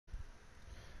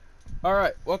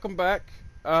Alright, welcome back.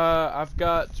 I've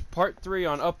got part 3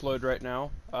 on upload right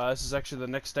now. This is actually the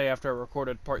next day after I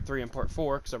recorded part 3 and part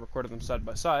 4, because I recorded them side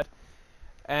by side.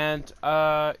 And,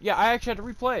 yeah, I actually had to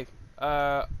replay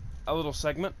a little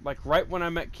segment. Like, right when I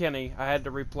met Kenny, I had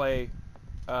to replay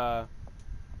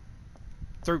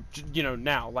through,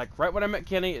 now. Like, right when I met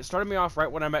Kenny, it started me off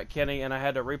right when I met Kenny, and I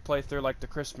had to replay through, like, the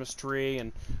Christmas tree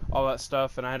and all that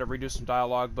stuff, and I had to redo some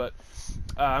dialogue, but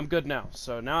I'm good now.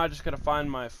 So now I just gotta find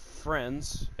my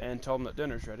friends and tell them that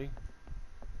dinner's ready.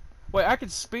 Wait, I can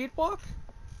speed walk?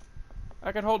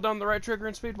 I can hold down the right trigger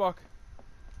and speed walk.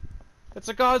 It's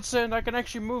a godsend, I can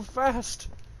actually move fast!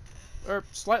 Or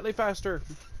slightly faster.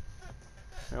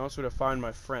 I also gotta find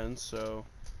my friends, so...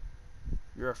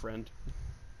 You're a friend.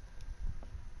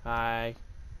 Hi.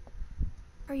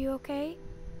 Are you okay?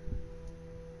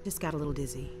 Just got a little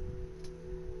dizzy.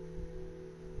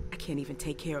 I can't even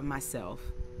take care of myself.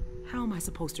 How am I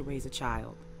supposed to raise a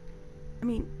child? I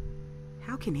mean,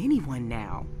 how can anyone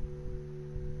now?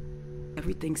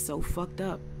 Everything's so fucked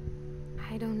up.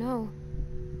 I don't know.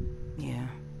 Yeah,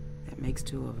 that makes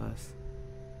two of us.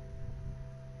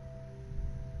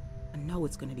 I know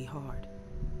it's gonna be hard.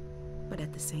 But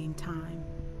at the same time,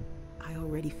 I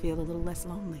already feel a little less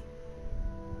lonely.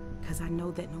 Because I know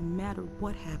that no matter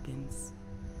what happens,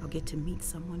 I'll get to meet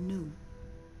someone new.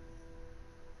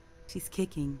 She's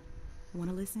kicking.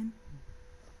 Wanna listen?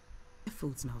 That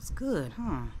food smells good,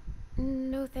 huh?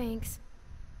 No thanks.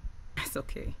 That's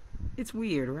okay. It's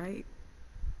weird, right?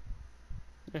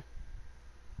 Yeah.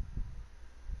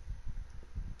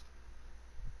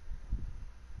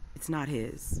 It's not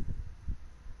his.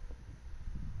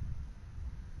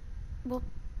 Well,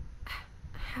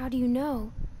 how do you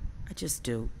know? I just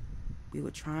do. We were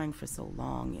trying for so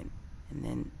long, and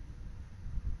then...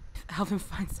 If Alvin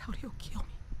finds out, he'll kill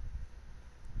me.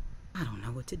 I don't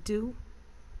know what to do.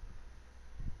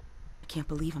 I can't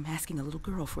believe I'm asking a little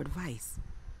girl for advice.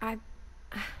 I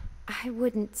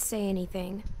wouldn't say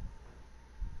anything.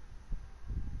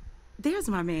 There's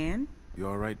my man. You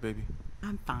alright, baby?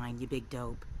 I'm fine, you big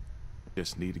dope.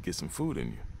 Just need to get some food in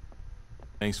you.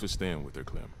 Thanks for staying with her,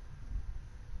 Clem.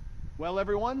 Well,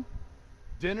 everyone,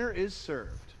 dinner is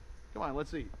served. Come on,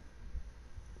 let's eat.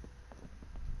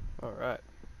 Alright.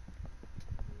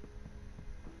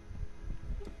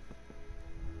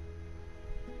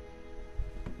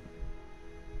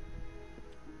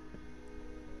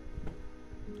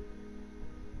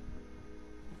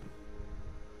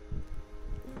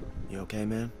 You okay,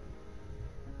 man?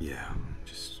 Yeah,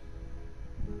 just...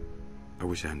 I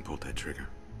wish I hadn't pulled that trigger.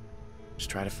 Just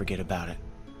try to forget about it.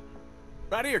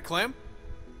 Right here, Clem.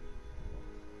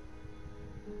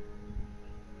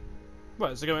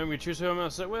 What, is it gonna make me choose who I'm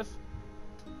gonna sit with?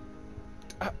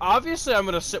 Obviously I'm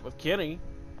gonna sit with Kenny.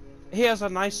 He has a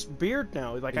nice beard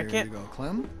now. Like, I Here can't... you go,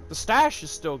 Clem. The stash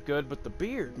is still good, but the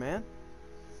beard, man.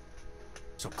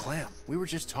 So, Clem, we were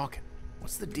just talking.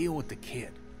 What's the deal with the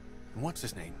kid? And what's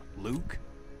his name? Luke?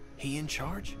 He in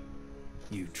charge?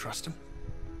 You trust him?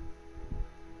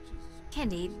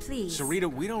 Kenny, please.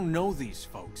 Sarita, we don't know these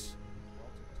folks.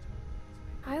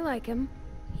 I like him.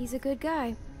 He's a good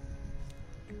guy.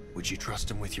 Would you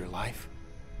trust him with your life?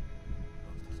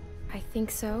 I think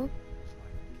so.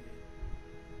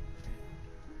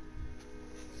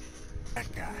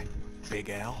 That guy, Big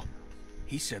Al,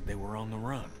 he said they were on the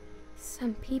run.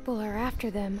 Some people are after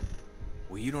them.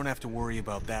 Well, you don't have to worry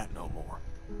about that no more.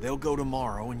 They'll go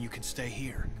tomorrow and you can stay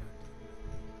here.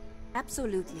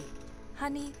 Absolutely.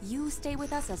 Honey, you stay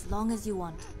with us as long as you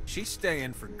want. She's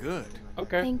staying for good.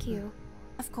 Okay. Thank you.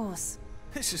 Of course.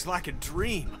 This is like a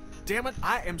dream. Damn it,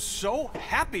 I am so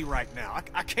happy right now.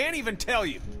 I can't even tell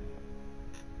you.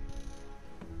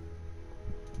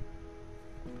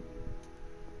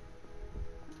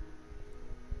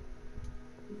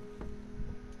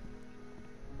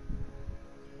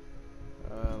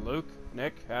 Luke,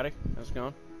 Nick, howdy. How's it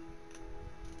going?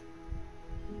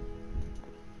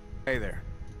 Hey there.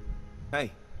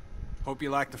 Hey. Hope you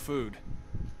like the food.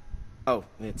 Oh,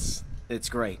 it's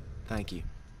great. Thank you.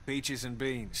 Peaches and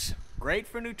beans. Great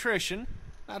for nutrition.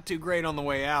 Not too great on the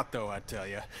way out, though, I tell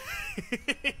you.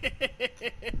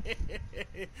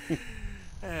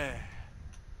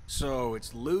 So,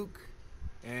 it's Luke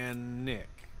and Nick.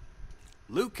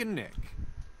 Luke and Nick.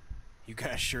 You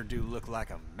guys sure do look like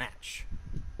a match.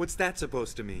 What's that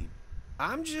supposed to mean?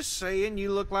 I'm just saying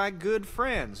you look like good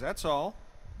friends, that's all.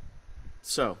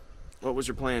 So, what was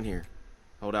your plan here?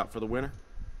 Hold out for the winter?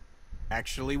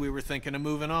 Actually, we were thinking of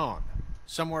moving on.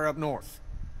 Somewhere up north.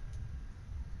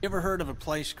 You ever heard of a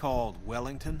place called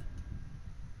Wellington?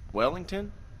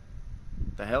 Wellington?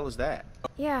 The hell is that?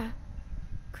 Yeah.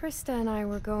 Krista and I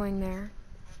were going there.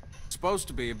 It's supposed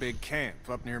to be a big camp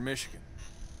up near Michigan.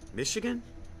 Michigan?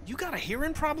 You got a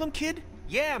hearing problem, kid?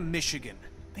 Yeah, Michigan.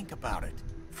 Think about it.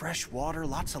 Fresh water,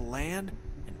 lots of land,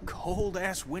 and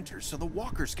cold-ass winters so the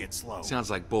walkers get slow.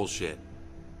 Sounds like bullshit.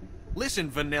 Listen,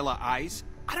 Vanilla Ice,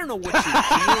 I don't know what your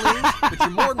deal is, but you're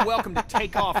more than welcome to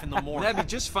take off in the morning. That'd be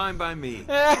just fine by me.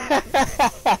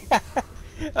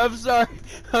 I'm sorry.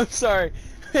 I'm sorry.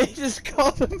 They just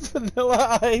called him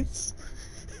Vanilla Ice.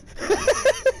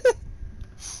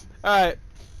 Alright.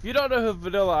 If you don't know who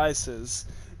Vanilla Ice is,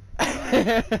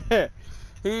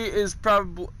 he is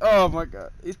probably... Oh my god.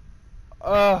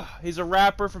 He's a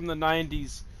rapper from the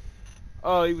 90s.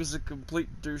 Oh, he was a complete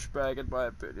douchebag in my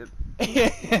opinion.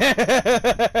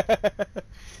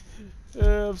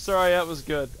 I'm sorry, that was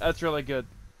good. That's really good.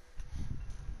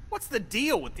 What's the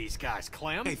deal with these guys,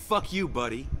 Clem? Hey, fuck you,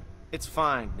 buddy. It's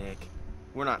fine, Nick.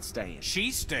 We're not staying.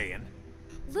 She's staying.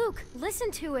 Luke,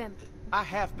 listen to him. I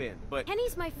have been, but...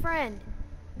 Kenny's my friend.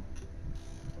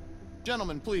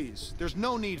 Gentlemen, please. There's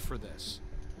no need for this.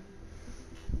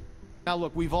 Now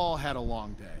look, we've all had a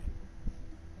long day.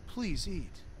 Please eat.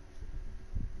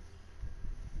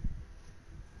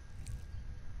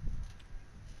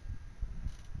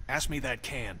 Pass me that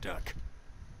can, Duck.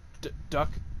 Duck?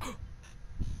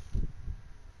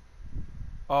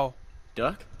 Oh.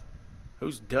 Duck?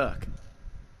 Who's Duck?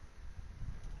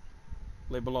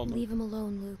 Leave alone. Leave him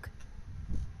alone, Luke.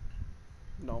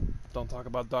 No, don't talk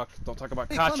about Duck. Don't talk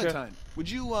about Hey, Katya. Clementine, would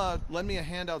you lend me a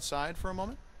hand outside for a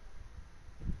moment?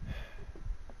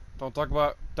 Don't talk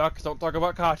about Duck. Don't talk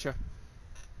about Katya.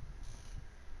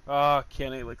 Oh,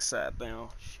 Kenny looks sad now.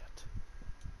 Shit.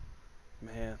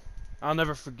 Man. I'll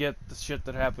never forget the shit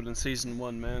that happened in Season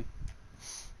 1, man.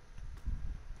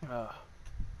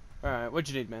 Alright, what'd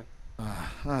you need, man?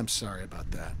 I'm sorry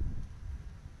about that.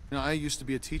 You know, I used to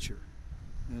be a teacher,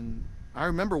 and I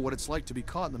remember what it's like to be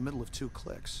caught in the middle of two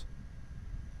cliques.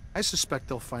 I suspect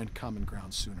they'll find common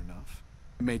ground soon enough.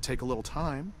 It may take a little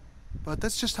time, but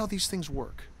that's just how these things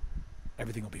work.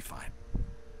 Everything will be fine.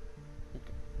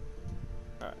 Okay.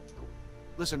 Alright, cool.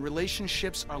 Listen,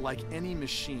 relationships are like any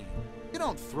machine. You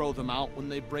don't throw them out when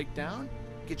they break down.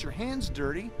 You get your hands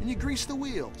dirty, and you grease the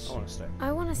wheels. I want to stay.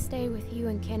 I want to stay with you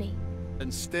and Kenny.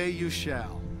 Then stay you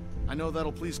shall. I know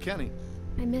that'll please Kenny.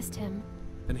 I missed him.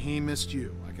 And he missed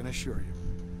you, I can assure you.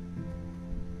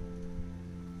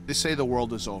 They say the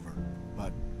world is over,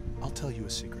 but I'll tell you a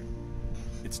secret.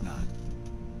 It's not.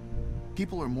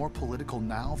 People are more political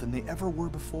now than they ever were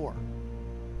before.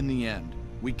 In the end,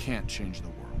 we can't change the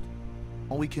world.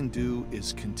 All we can do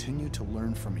is continue to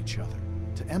learn from each other,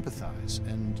 to empathize,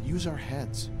 and use our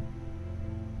heads.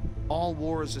 All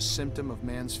war is a symptom of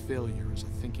man's failure as a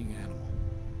thinking animal.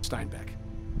 Steinbeck.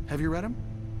 Have you read him?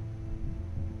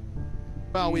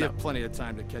 Well, we have plenty of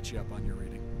time to catch you up on your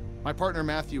reading. My partner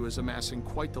Matthew is amassing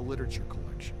quite the literature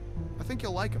collection. I think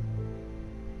you'll like him.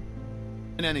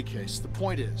 In any case, the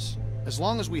point is, as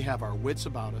long as we have our wits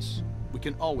about us, we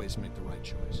can always make the right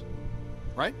choice.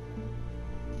 Right?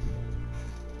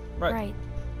 Right.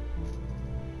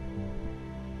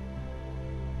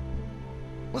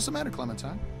 What's the matter,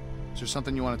 Clementine? Is there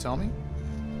something you want to tell me?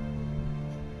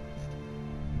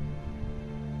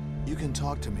 You can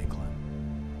talk to me, Clem.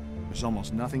 There's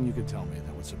almost nothing you could tell me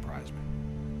that would surprise me.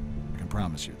 I can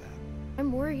promise you that.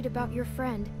 I'm worried about your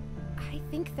friend. I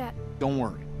think that... Don't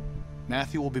worry.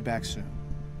 Matthew will be back soon.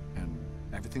 And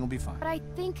everything will be fine. But I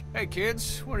think... Hey,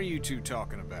 kids, what are you two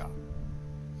talking about?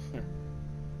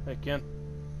 Hey, Ken.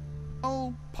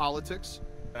 Oh, politics.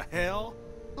 The hell?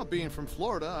 Well, being from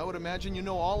Florida, I would imagine you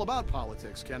know all about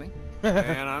politics, Kenny.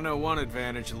 Man, I know one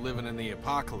advantage of living in the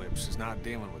apocalypse is not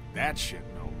dealing with that shit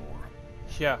no more.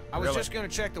 Yeah, I was really. just gonna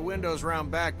check the windows round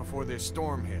back before this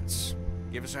storm hits.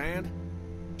 Give us a hand?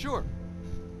 Sure.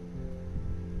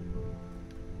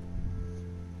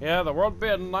 Yeah, the world would be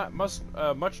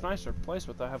a much nicer place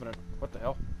without having a... What the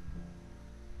hell?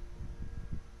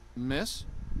 Miss?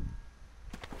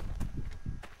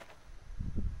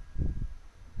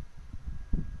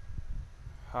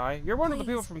 Hi. You're one of the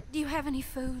people Please, from... do you have any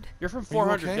food? You're from you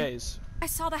 400 okay? Days. I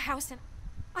saw the house and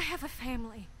I have a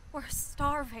family. We're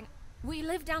starving. We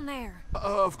live down there.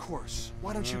 Of course.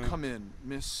 Why don't you come in,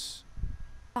 Miss...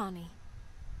 Bonnie.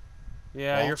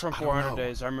 Yeah, Walt, you're from I don't 400 know.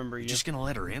 Days. I remember you. You just gonna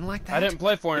let her in like that? I didn't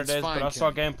play 400 It's Days, fine, but I saw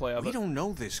Kenny. gameplay of We it. don't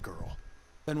know this girl.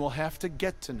 Then we'll have to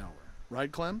get to know her. Right,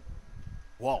 Clem?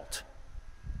 Walt.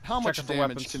 How Check much her for damage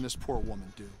weapons. can this poor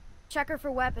woman do? Check her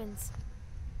for weapons.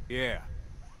 Yeah.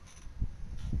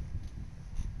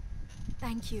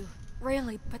 Thank you.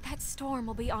 Really, but that storm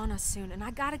will be on us soon, and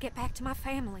I gotta get back to my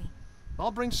family.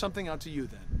 I'll bring something out to you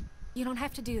then. You don't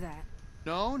have to do that.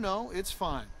 No, it's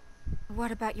fine.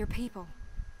 What about your people?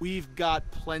 We've got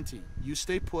plenty. You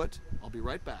stay put. I'll be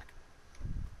right back.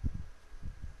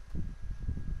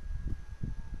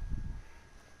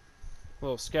 A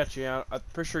little sketchy. I'm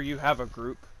pretty sure you have a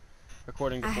group,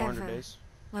 according to I have 400 a Days.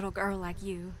 little girl like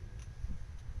you.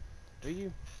 Do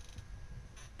you?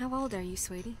 How old are you,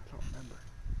 sweetie? I don't remember.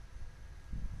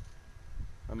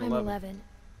 I'm 11. 11.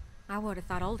 I would have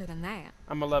thought older than that.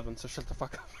 I'm 11, so shut the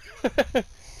fuck up.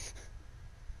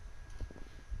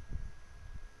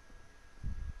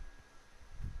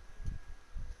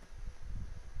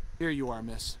 Here you are,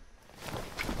 miss.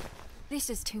 This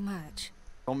is too much.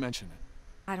 Don't mention it.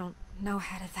 I don't know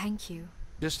how to thank you.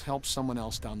 Just help someone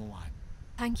else down the line.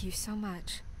 Thank you so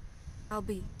much. I'll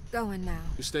be going now.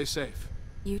 You stay safe.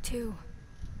 You too.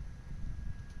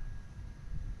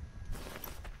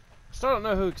 Still don't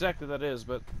know who exactly that is,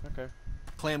 but okay.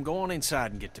 Clem, go on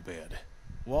inside and get to bed.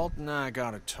 Walt and I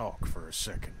gotta talk for a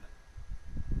second.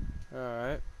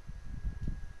 Alright.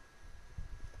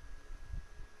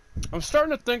 I'm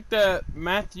starting to think that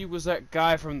Matthew was that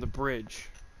guy from the bridge.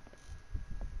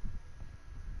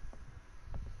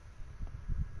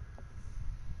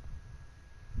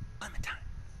 Clementine.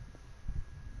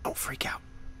 Don't freak out.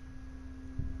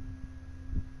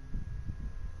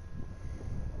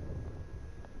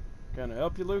 Can I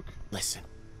help you, Luke? Listen,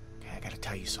 okay, I gotta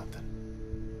tell you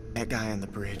something. That guy on the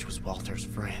bridge was Walter's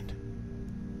friend.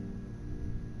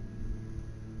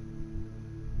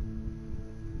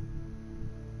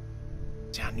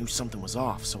 See, I knew something was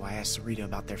off, so I asked Sarita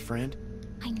about their friend.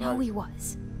 I know he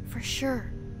was. For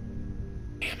sure.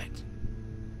 Damn it.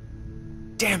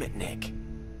 Damn it, Nick.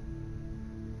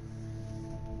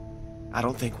 I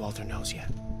don't think Walter knows yet,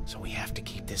 so we have to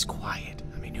keep this quiet.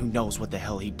 I mean, who knows what the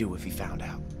hell he'd do if he found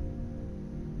out.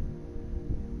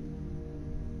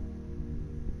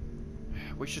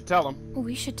 We should tell him.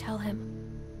 We should tell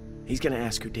him. He's gonna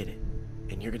ask who did it,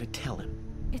 and you're gonna tell him.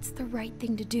 It's the right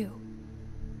thing to do.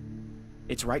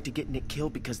 It's right to get Nick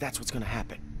killed because that's what's gonna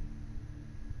happen.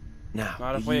 Now,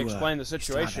 Not if will we you, explain the still have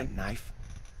situation. that knife?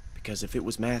 Because if it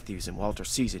was Matthews and Walter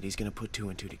sees it, he's gonna put two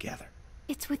and two together.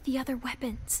 It's with the other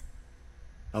weapons.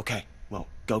 Okay, well,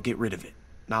 go get rid of it.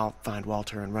 And I'll find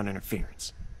Walter and run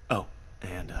interference. Oh,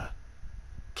 and,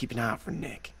 keep an eye out for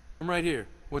Nick. I'm right here.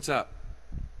 What's up?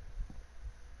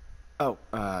 Oh,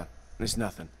 there's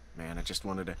nothing, man. I just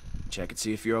wanted to check and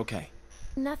see if you're okay.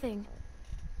 Nothing.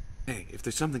 Hey, if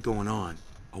there's something going on,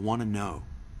 I want to know.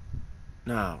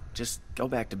 No, just go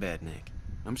back to bed, Nick.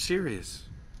 I'm serious.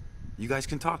 You guys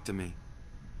can talk to me.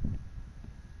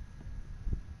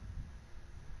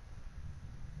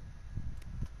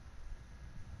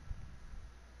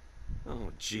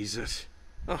 Oh, Jesus.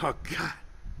 Oh, God.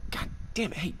 God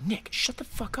damn it. Hey, Nick, shut the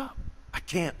fuck up. I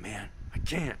can't, man. I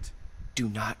can't. Do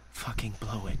not fucking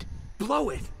blow it. Blow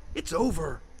it. It's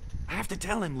over. I have to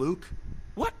tell him, Luke.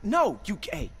 What? No,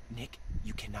 hey, Nick,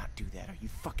 you cannot do that. Are you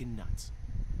fucking nuts?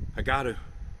 I gotta.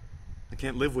 I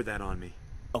can't live with that on me.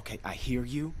 Okay, I hear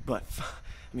you, but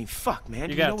I mean, fuck, man. You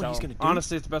Do you know gotta what tell he's him. gonna do?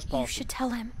 Honestly, it's the best You policy. should tell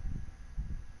him.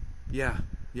 Yeah.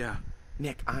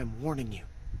 Nick, I'm warning you.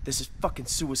 This is fucking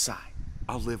suicide.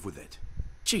 I'll live with it.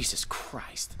 Jesus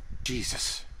Christ.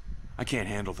 Jesus. I can't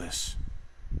handle this.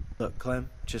 Look, Clem,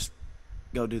 just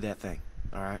go do that thing,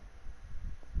 alright?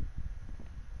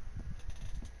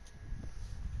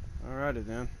 Alrighty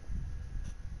then.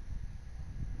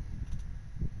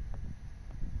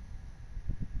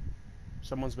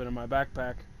 Someone's been in my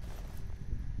backpack.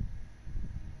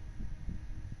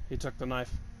 He took the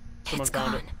knife. Someone It's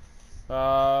found gone. it.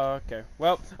 Okay.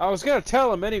 Well, I was gonna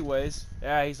tell him anyways.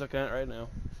 Yeah, he's looking at it right now.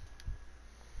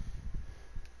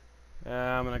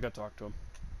 I'm gonna go talk to him.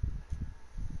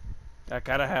 I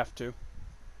kinda have to.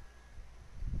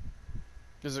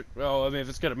 Well, I mean, if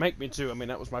it's gonna make me to, I mean,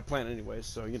 that was my plan anyways,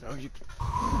 so, you know,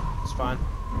 it's fine.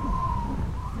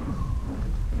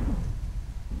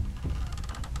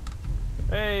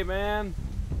 Hey, man.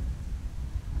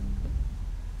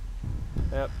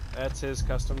 Yep, that's his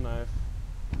custom knife.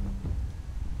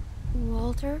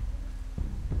 Walter?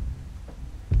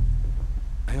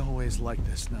 I always liked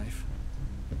this knife.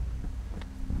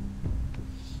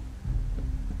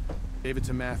 Gave it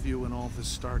to Matthew when all this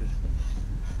started.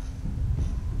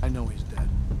 I know he's dead.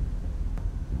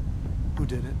 Who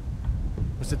did it?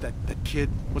 Was it that kid?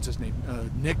 What's his name?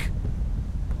 Nick?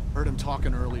 Heard him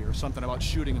talking earlier, something about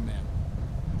shooting a man.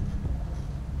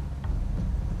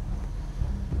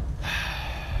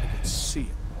 I could see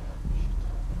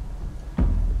it.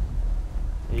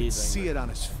 He's See angry. it on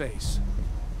his face.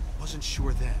 Wasn't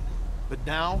sure then. But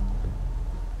now,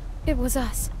 It was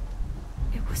us.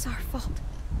 It was our fault.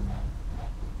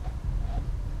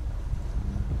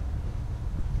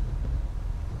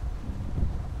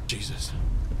 Jesus.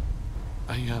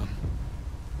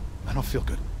 I don't feel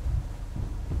good.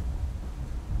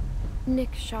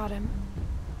 Nick shot him.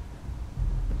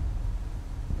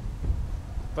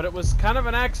 But it was kind of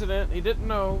an accident. He didn't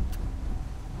know.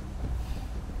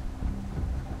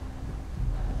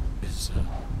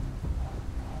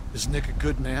 Is Nick a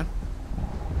good man?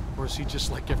 Or is he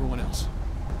just like everyone else?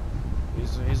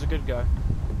 He's a good guy.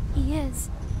 He is.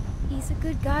 He's a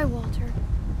good guy, Walter.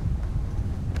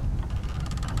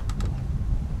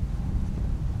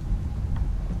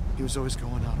 He was always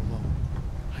going out alone.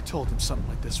 I told him something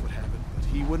like this would happen, but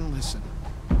he wouldn't listen.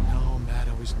 No, Matt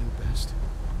always knew best.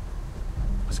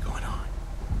 What's going on?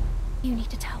 You need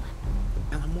to tell him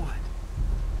Tell him what?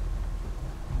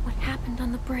 what happened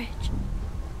on the bridge.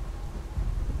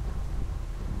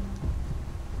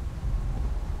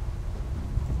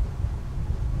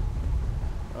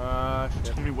 Shit.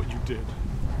 Tell me what you did.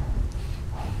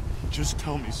 Just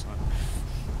tell me, son.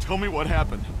 Tell me what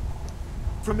happened.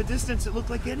 From a distance, it looked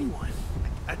like anyone.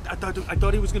 I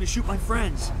thought he was gonna shoot my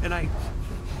friends, and I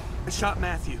shot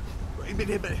Matthew. But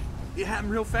it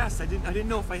happened real fast. I didn't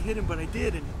know if I hit him, but I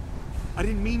did, and I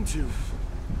didn't mean to.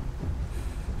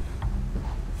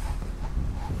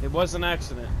 It was an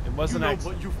accident. It was an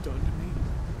accident. What you've done to me?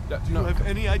 Do No. you have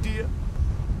any idea?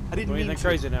 I didn't Doing mean anything to.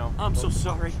 crazy now. I'm so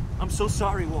sorry. I'm so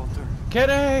sorry, Walter.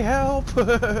 Kenny, help!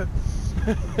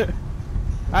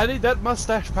 I need that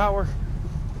mustache power.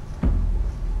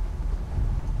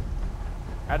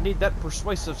 I need that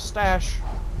persuasive stash.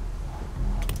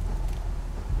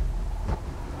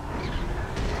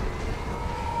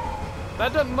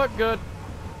 That doesn't look good.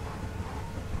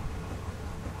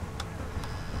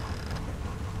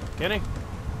 Kenny?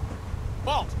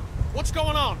 Walt, what's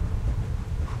going on?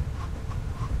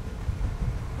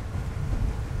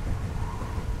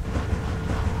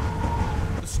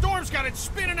 The storm's got it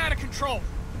spinning out of control.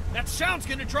 That sound's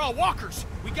gonna draw walkers.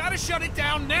 We gotta shut it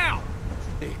down now.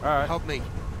 Hey, All right. help me.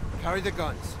 Carry the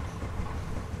guns.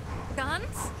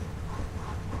 Guns?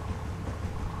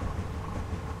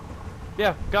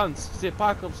 Yeah, guns. It's the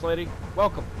apocalypse, lady.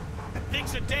 Welcome. That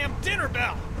thing's a damn dinner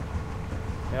bell.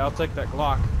 Yeah, I'll take that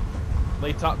Glock.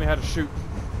 Lee taught me how to shoot.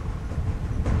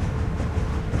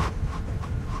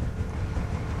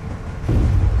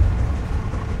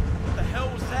 What the hell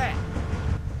was that?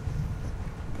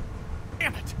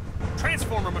 Damn it!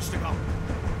 Transformer must have gone.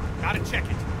 Gotta check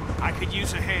it. I could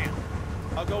use a hand.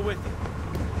 I'll go with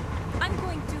you. I'm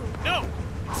going to. No!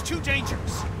 It's too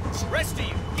dangerous. Rest of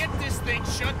you, get this thing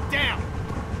shut down.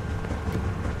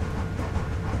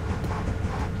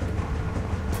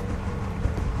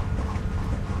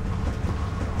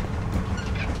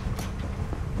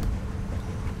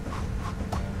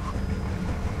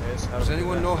 Yes, how Does to do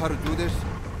anyone that. know how to do this?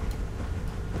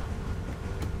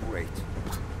 Great.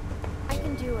 I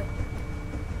can do it.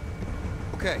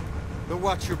 Okay, then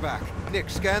watch your back. Nick,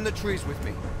 scan the trees with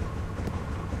me.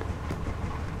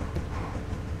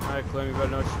 Alright, Clem, you better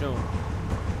know what you're doing.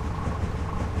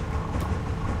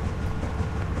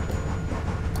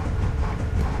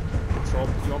 Control,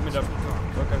 you want me to...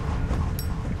 Okay.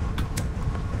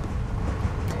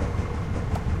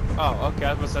 Oh, okay,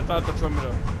 I thought that's what me to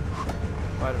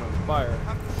light it on fire.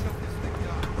 Have to shut this thing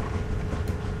down.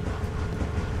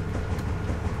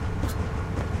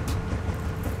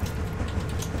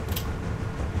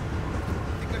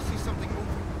 I think I see something moving.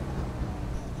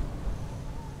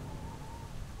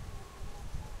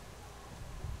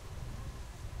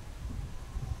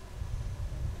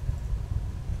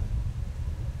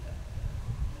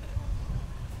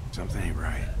 Something ain't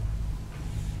right.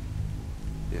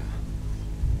 Yeah.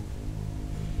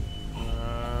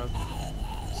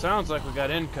 Sounds like we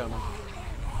got incoming.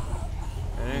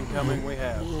 And incoming we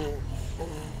have.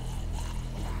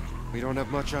 We don't have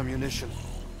much ammunition.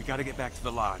 We gotta get back to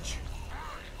the lodge.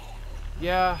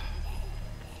 Yeah,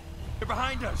 They're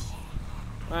behind us.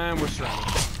 and we're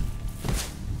surrounded.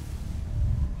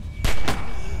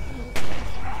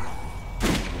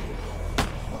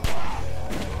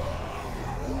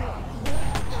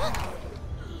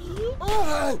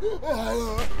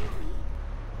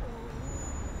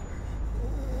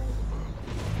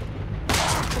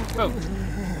 Oh.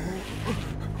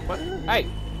 What? Hey!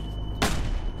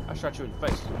 I shot you in the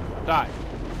face. Die.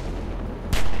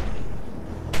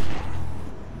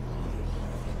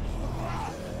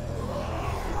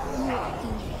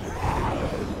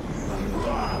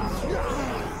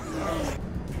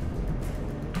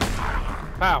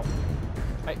 Pow.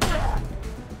 Hey.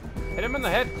 Hit him in the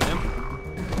head, Clem.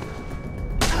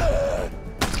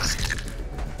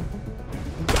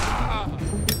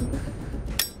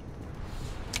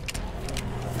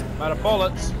 I'm out of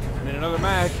bullets. I need another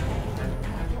mag.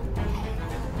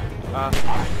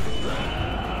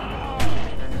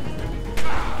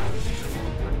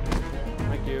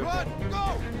 Thank you. Run, go!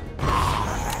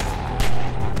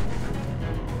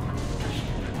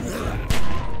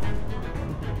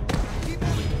 Keep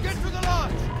moving. Get to the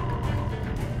lodge.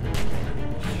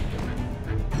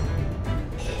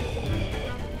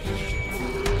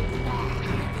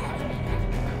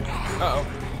 Uh-oh.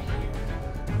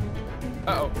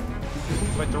 Uh-oh.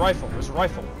 Wait, the rifle. There's a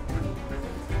rifle.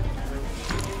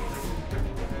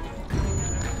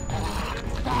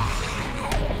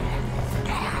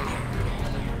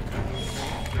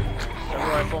 There's a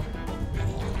rifle.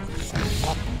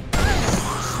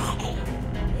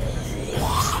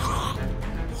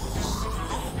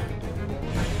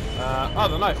 Oh,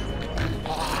 the knife.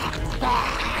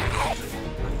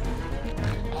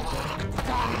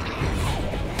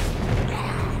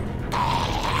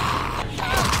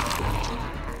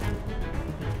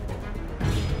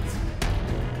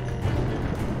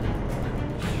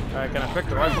 Alright, can I pick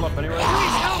the rifle up anyway?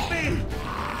 Please help me!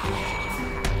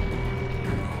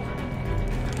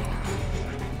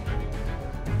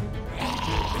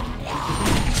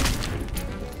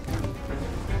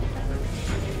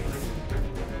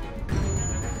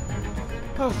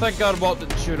 Oh, thank God Walt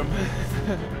didn't shoot him.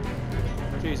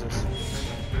 Jesus.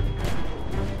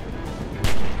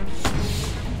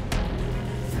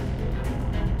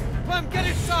 Clem, get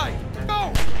inside!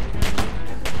 Go!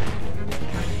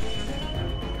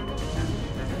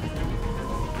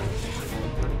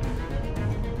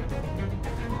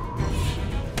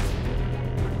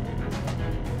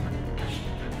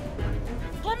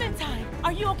 Clementine,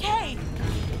 are you okay?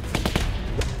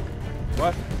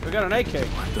 What? We got an AK.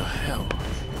 What the hell?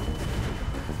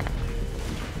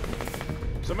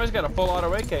 Somebody's got a full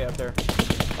auto AK up there.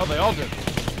 Oh, they all do.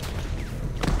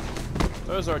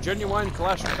 Those are genuine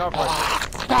Kalashnikov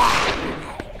rifles.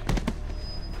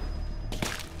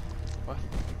 What?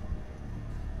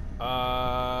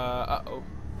 Uh-oh.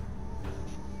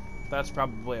 That's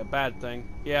probably a bad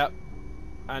thing. Yep.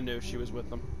 I knew she was with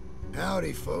them.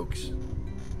 Howdy, folks.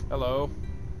 Hello.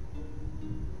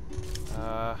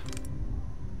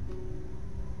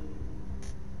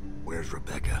 Where's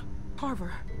Rebecca?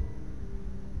 Carver.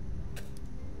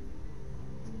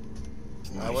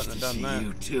 Nice I wouldn't have to done see that.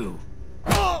 you too.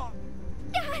 Oh!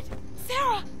 Dad!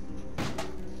 Sarah!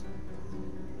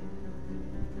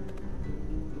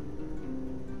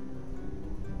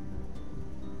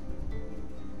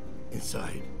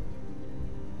 Inside.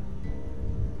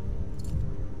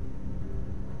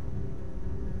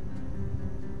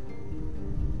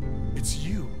 It's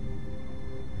you.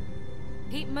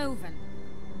 Keep moving.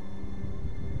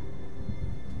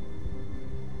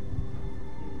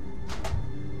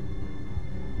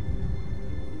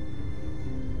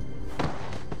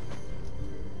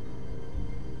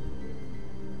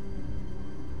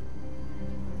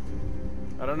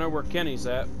 I don't know where Kenny's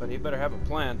at, but he better have a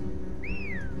plan.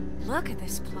 Look at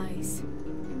this place.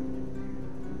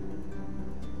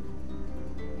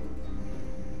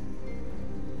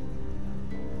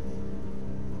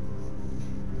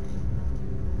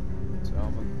 It's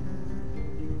Alvin.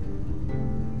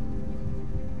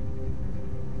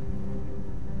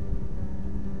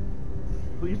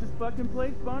 Leave this fucking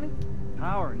place, Bonnie?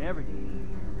 Power and everything.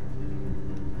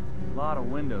 A lot of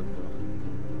windows, though.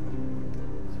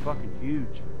 It's fucking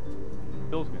huge.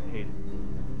 Bill's gonna hate it.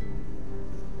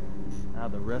 Now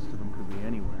the rest of them could be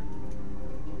anywhere.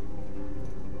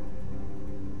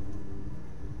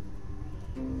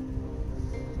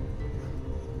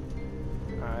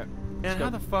 Alright. And how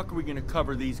the fuck are we gonna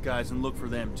cover these guys and look for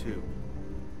them, too?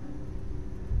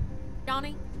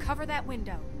 Johnny, cover that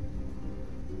window.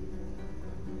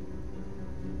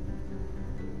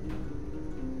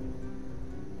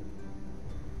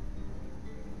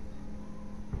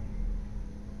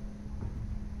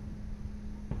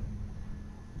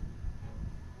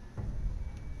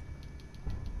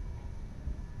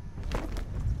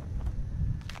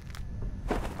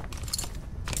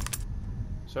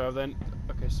 So then,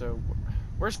 okay, so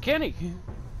where's Kenny?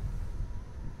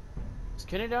 Is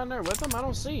Kenny down there with him? I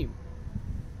don't see him.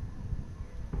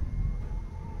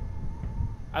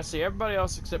 I see everybody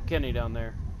else except Kenny down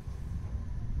there.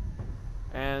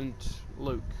 And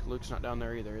Luke. Luke's not down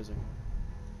there either, is he?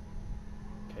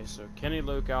 Okay, so Kenny,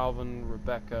 Luke, Alvin,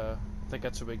 Rebecca. I think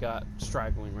that's what we got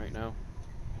straggling right now.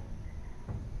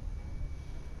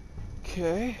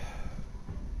 Okay.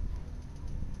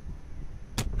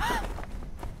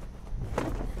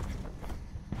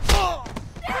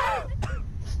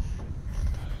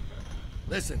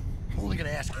 Listen, I'm only gonna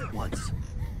ask you once.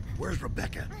 Where's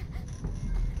Rebecca?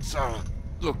 Sarah,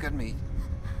 look at me.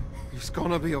 It's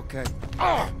gonna be okay.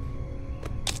 Ah!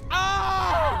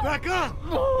 Back up!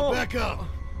 Back up!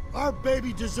 Our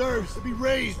baby deserves to be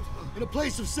raised in a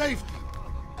place of safety.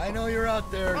 I know you're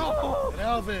out there, and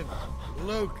Alvin,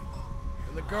 Luke,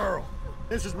 and the girl.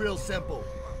 This is real simple.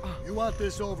 You want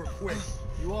this over quick.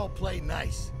 You all play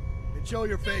nice. And show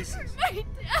your faces. My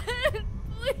dad,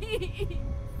 please.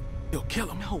 He'll kill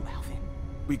him. No, Alvin.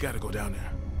 We gotta go down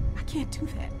there. I can't do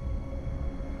that.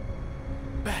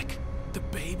 Beck, the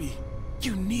baby.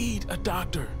 You need a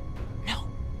doctor. No.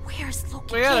 Where's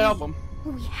Luke? We gotta help him.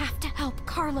 We have to help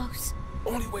Carlos.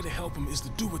 Only way to help him is to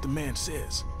do what the man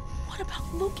says. What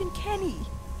about Luke and Kenny?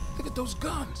 Look at those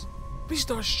guns. If we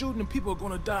start shooting them, people are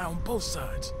gonna die on both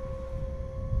sides.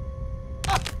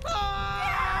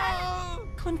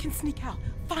 Clem can sneak out.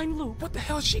 Find Luke. What the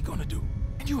hell is she gonna do?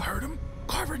 And you heard him.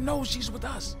 Carver knows she's with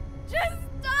us. Just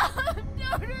stop!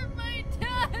 Don't hurt my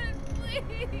dad,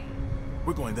 please!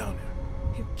 We're going down there.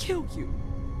 He'll kill you.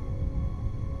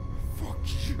 Fuck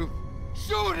you.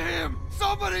 Shoot him!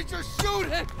 Somebody just shoot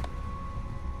him!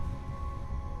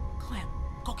 Clem,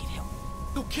 go get him.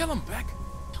 He'll kill him, Beck.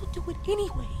 He'll do it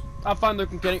anyway. I'll find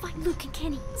Luke and Kenny. Find Luke and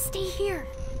Kenny. Stay here.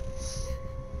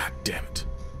 God damn it.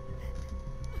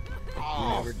 You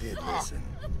never did listen.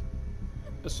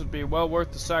 This would be well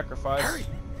worth the sacrifice. Hurry!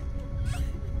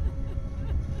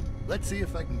 Let's see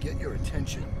if I can get your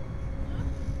attention.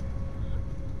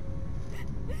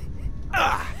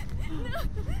 Ah!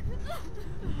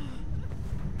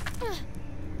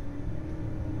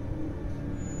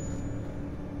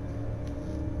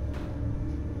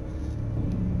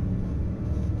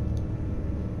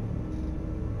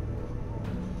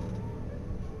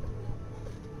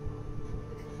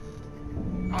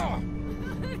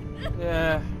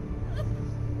 Yeah.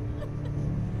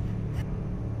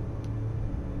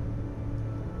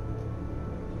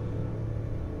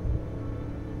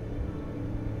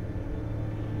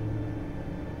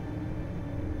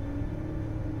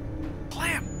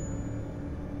 Clem!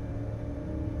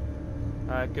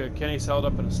 Alright, good. Kenny's held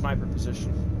up in a sniper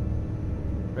position.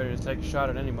 Ready to take a shot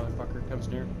at any motherfucker who comes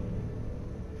near.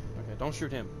 Okay, don't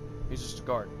shoot him. He's just a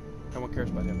guard. No one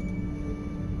cares about him.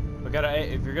 We gotta,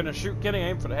 if you're gonna shoot Kenny,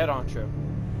 aim for the head honcho.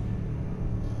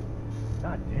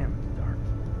 God damn, it's dark.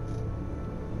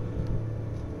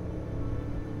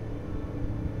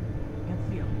 Can't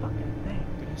see a fucking thing.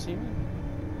 Can you see me?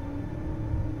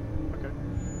 Okay.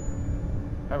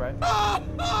 Alright.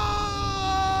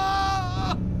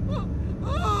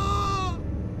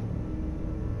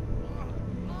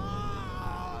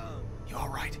 You all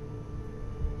right?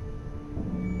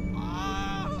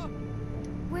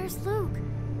 Where's Luke?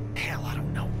 Hell, I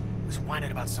don't know. He was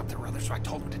whining about something or other, so I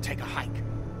told him to take a hike.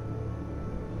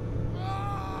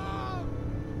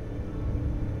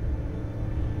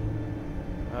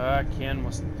 Ken,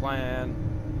 what's the plan?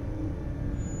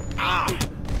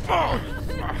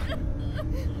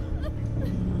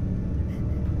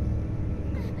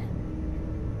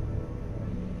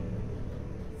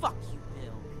 Fuck you,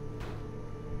 Bill.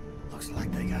 Looks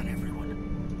like they got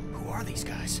everyone. Who are these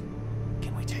guys?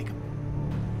 Can we take them?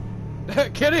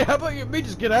 Kenny, how about me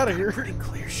just get out of here? Pretty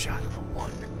clear shot of the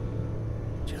one.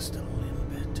 Just a little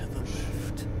bit to the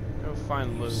left. Go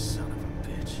find Luke. Son of a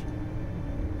bitch.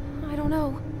 I don't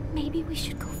know. Maybe we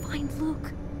should go find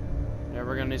Luke. Yeah,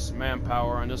 we're gonna need some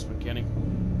manpower on this one, Kenny.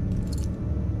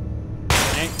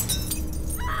 Kenny?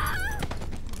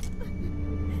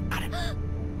 Got him.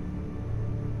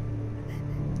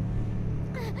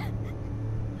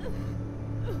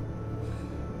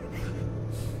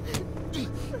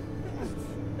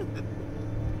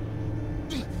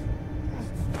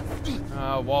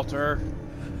 Walter.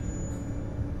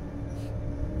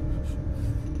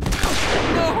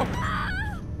 No!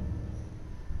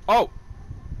 Oh!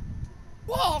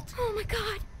 Walt! Oh my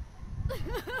god!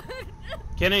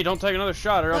 Kenny, don't take another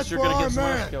shot or else That's you're gonna for get our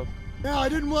someone else man. killed. Now, I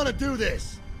didn't want to do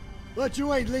this, but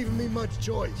you ain't leaving me much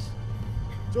choice.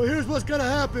 So here's what's gonna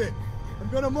happen. I'm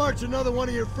gonna march another one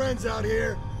of your friends out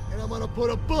here, and I'm gonna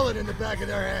put a bullet in the back of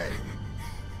their head.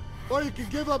 Or you can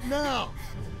give up now.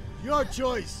 Your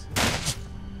choice.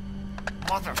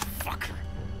 Motherfucker.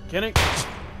 Kenny?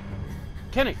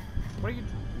 Kenny! What are you...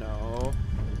 No.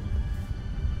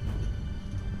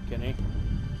 Kenny?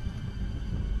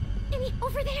 Kenny,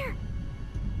 over there!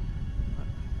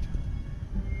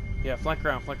 Yeah, flank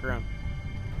around, flank around.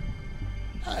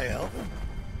 Hi, Alvin.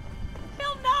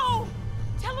 Bill, no!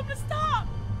 Tell him to stop!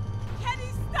 Kenny,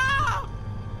 stop!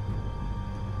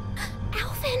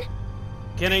 Alvin!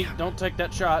 Kenny, don't take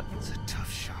that shot. It's a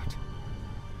tough shot.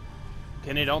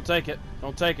 Kenny, don't take it.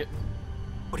 Don't take it.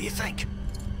 What do you think?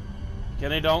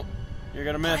 Kenny, don't. You're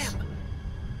gonna miss. Clem.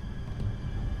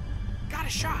 Got a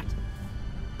shot.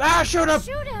 Ah, shoot him!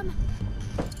 Shoot him!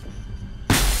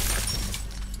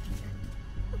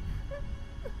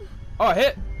 Oh, I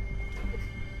hit.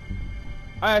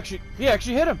 He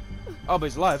actually hit him. Oh, but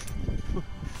he's alive.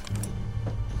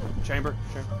 Chamber.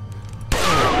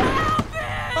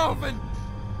 Alvin!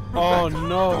 Oh, Rebecca,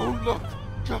 no. Don't look.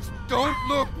 Just don't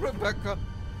look, Rebecca.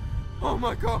 Oh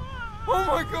my God. Oh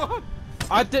my God.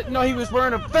 I didn't know he was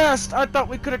wearing a vest. I thought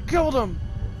we could have killed him.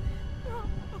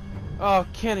 Oh,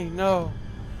 Kenny, no.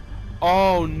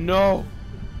 Oh, no.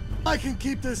 I can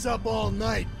keep this up all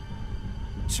night.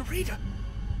 Sarita.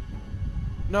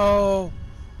 No.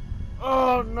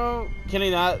 Oh, no.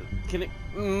 Kenny, Kenny.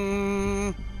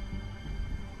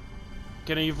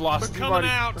 Kenny, you've lost. We're coming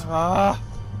out.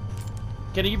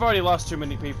 Kenny, you've already lost too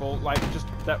many people. Like, just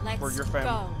that Let's were your family.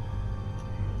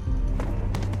 go.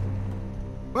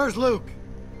 Where's Luke?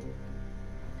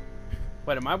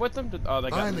 Wait, am I with them? Oh, they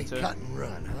got Finally me too. cut and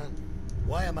run, huh?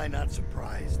 Why am I not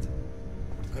surprised?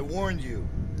 I warned you.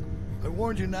 I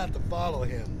warned you not to follow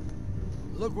him.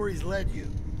 Look where he's led you.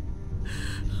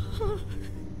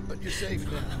 But you're safe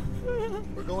now.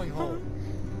 We're going home.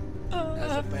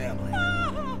 As a family.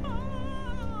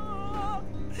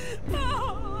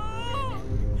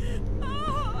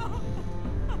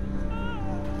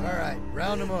 All right,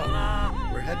 round them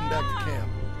up. We're heading back to camp.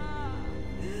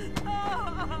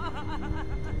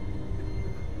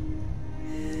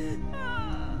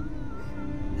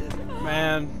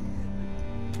 Man.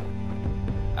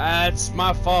 It's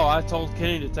my fault. I told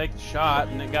Kenny to take the shot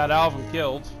and it got Alvin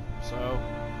killed. So.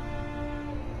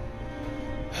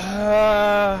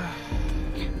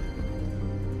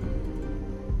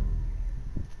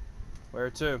 Where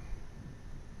to?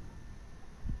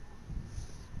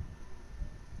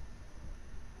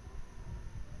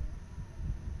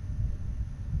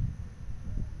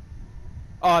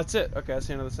 Oh, that's it. Okay, that's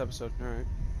the end of this episode. Alright.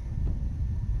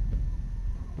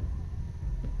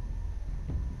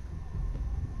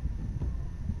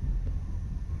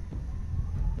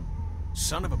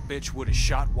 Son of a bitch would have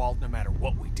shot Walt no matter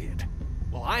what we did.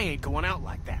 Well, I ain't going out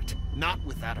like that. Not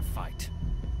without a fight.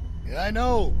 Yeah, I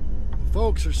know. The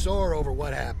folks are sore over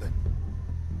what happened.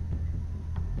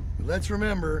 But let's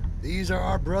remember, these are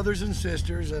our brothers and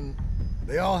sisters, and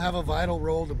they all have a vital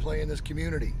role to play in this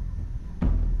community.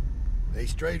 They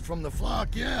strayed from the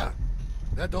flock, yeah.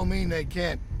 That don't mean they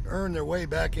can't earn their way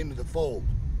back into the fold.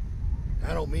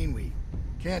 I don't mean we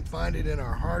can't find it in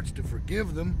our hearts to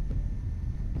forgive them,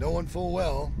 knowing full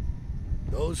well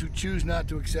those who choose not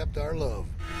to accept our love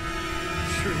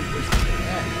surely wish they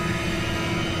had.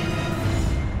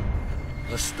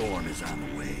 A storm is on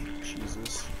the way.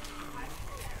 Jesus.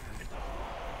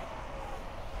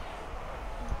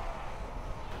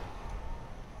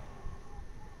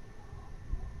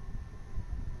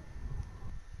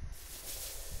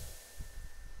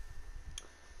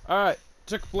 Alright,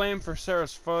 took blame for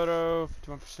Sarah's photo,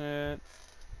 51%.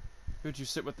 Who'd you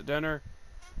sit with at dinner?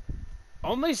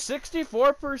 Only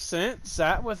 64%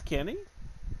 sat with Kenny?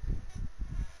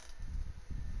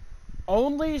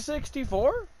 Only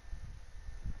 64?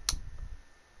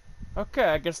 Okay,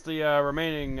 I guess the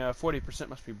remaining 40%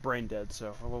 must be brain dead,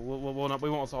 so we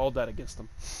won't hold that against them.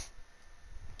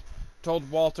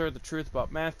 Told Walter the truth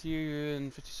about Matthew,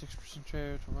 and 56%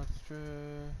 chance.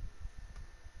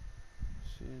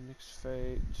 See, Nick's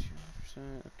fate,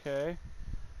 2%. Okay.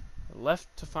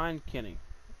 Left to find Kenny.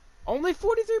 Only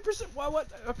 43%? What?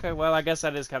 Okay, well, I guess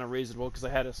that is kind of reasonable, because they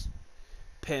had us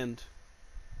pinned.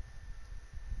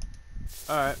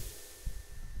 Alright.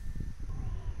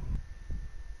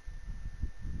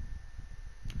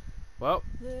 Well.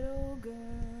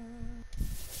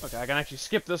 Okay, I can actually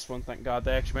skip this one, thank God.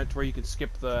 They actually meant to where you can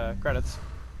skip the credits.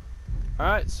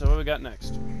 Alright, so what we got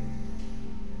next?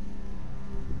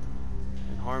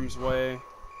 In harm's way.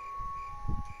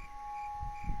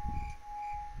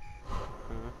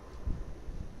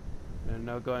 And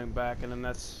no going back, and then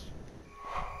that's...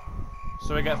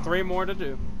 So we got 3 more to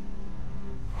do.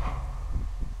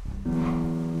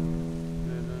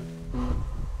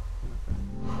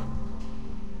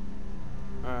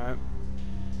 Alright.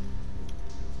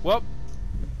 Well,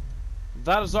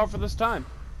 that is all for this time.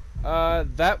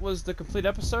 That was the complete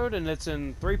episode, and it's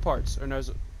in 3 parts. Or no,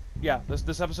 yeah,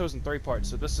 this episode is in 3 parts.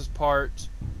 So this is part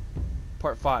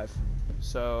 5.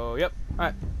 So, yep.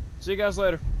 Alright. See you guys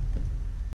later.